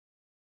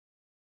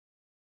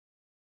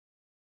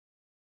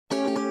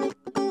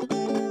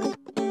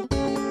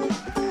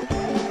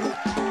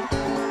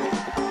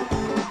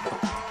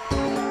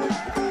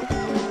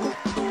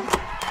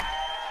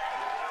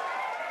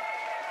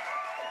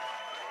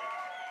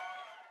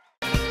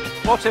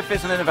What If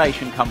is an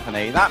innovation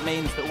company. That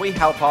means that we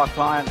help our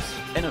clients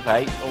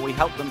innovate, or we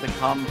help them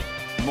become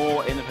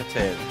more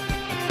innovative.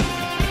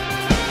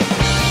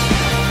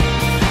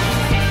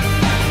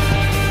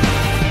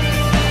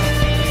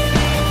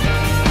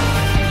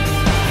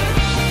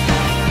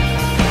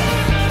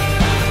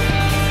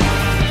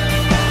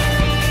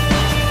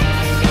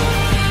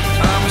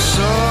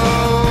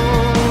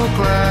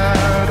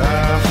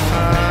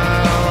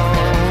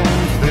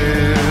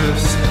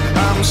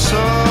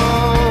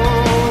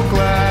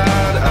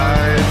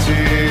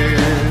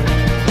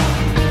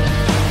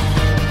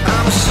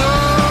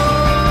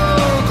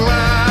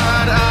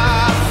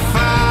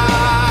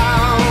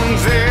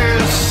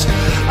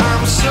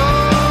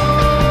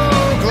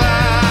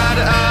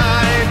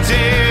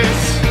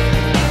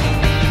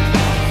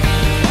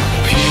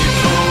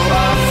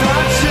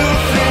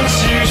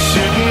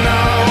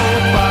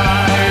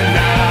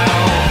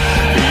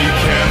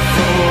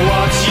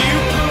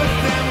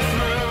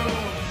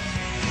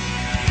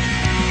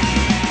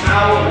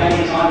 How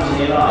many times in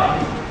your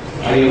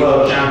life are you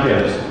world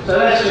champions? So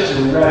let's just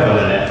revel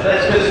in it.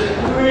 Let's just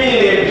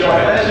really enjoy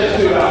it. Let's just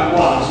do that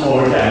once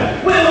more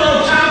again. We're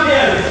world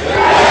champions!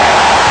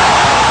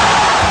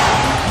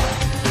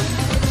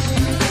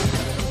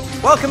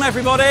 Welcome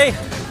everybody.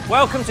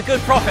 Welcome to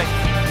Good Profit.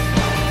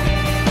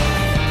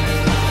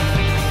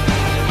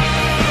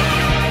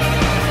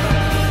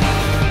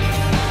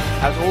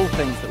 As all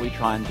things that we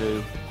try and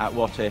do at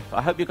What If,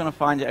 I hope you're going to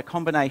find it a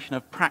combination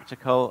of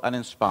practical and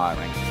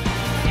inspiring.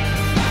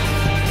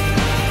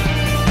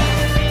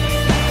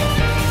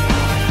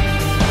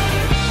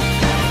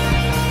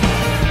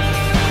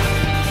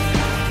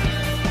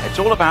 It's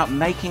all about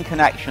making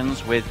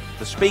connections with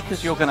the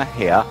speakers you're going to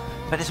hear,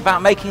 but it's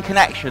about making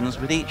connections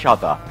with each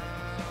other.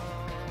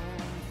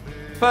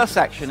 The first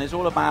section is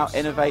all about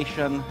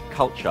innovation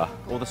culture,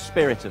 or the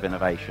spirit of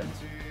innovation.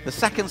 The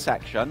second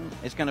section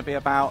is going to be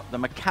about the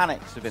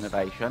mechanics of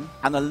innovation,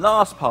 and the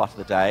last part of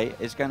the day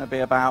is going to be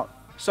about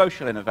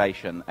social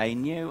innovation, a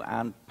new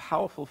and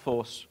powerful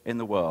force in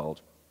the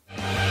world.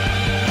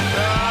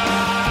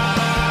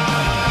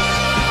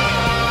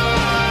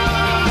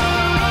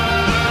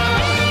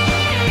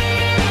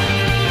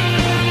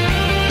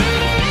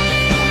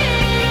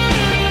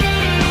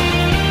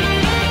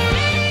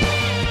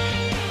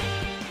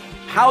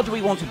 How do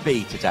we want to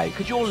be today?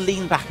 Could you all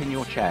lean back in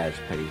your chairs,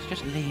 please?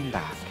 Just lean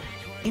back.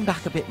 Lean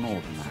back a bit more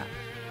than that.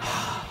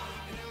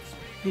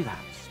 Do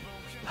that.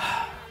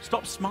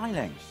 Stop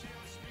smiling.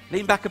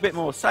 Lean back a bit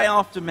more. Say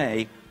after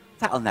me,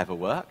 that'll never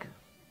work.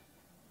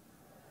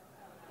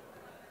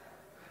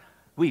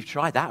 We've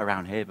tried that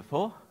around here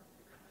before.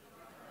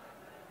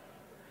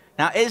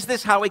 Now, is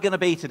this how we're going to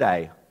be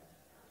today?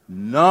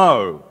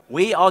 No.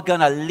 We are going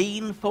to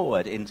lean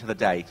forward into the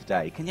day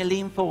today. Can you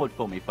lean forward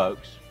for me,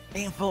 folks?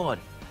 Lean forward.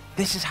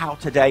 This is how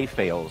today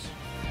feels.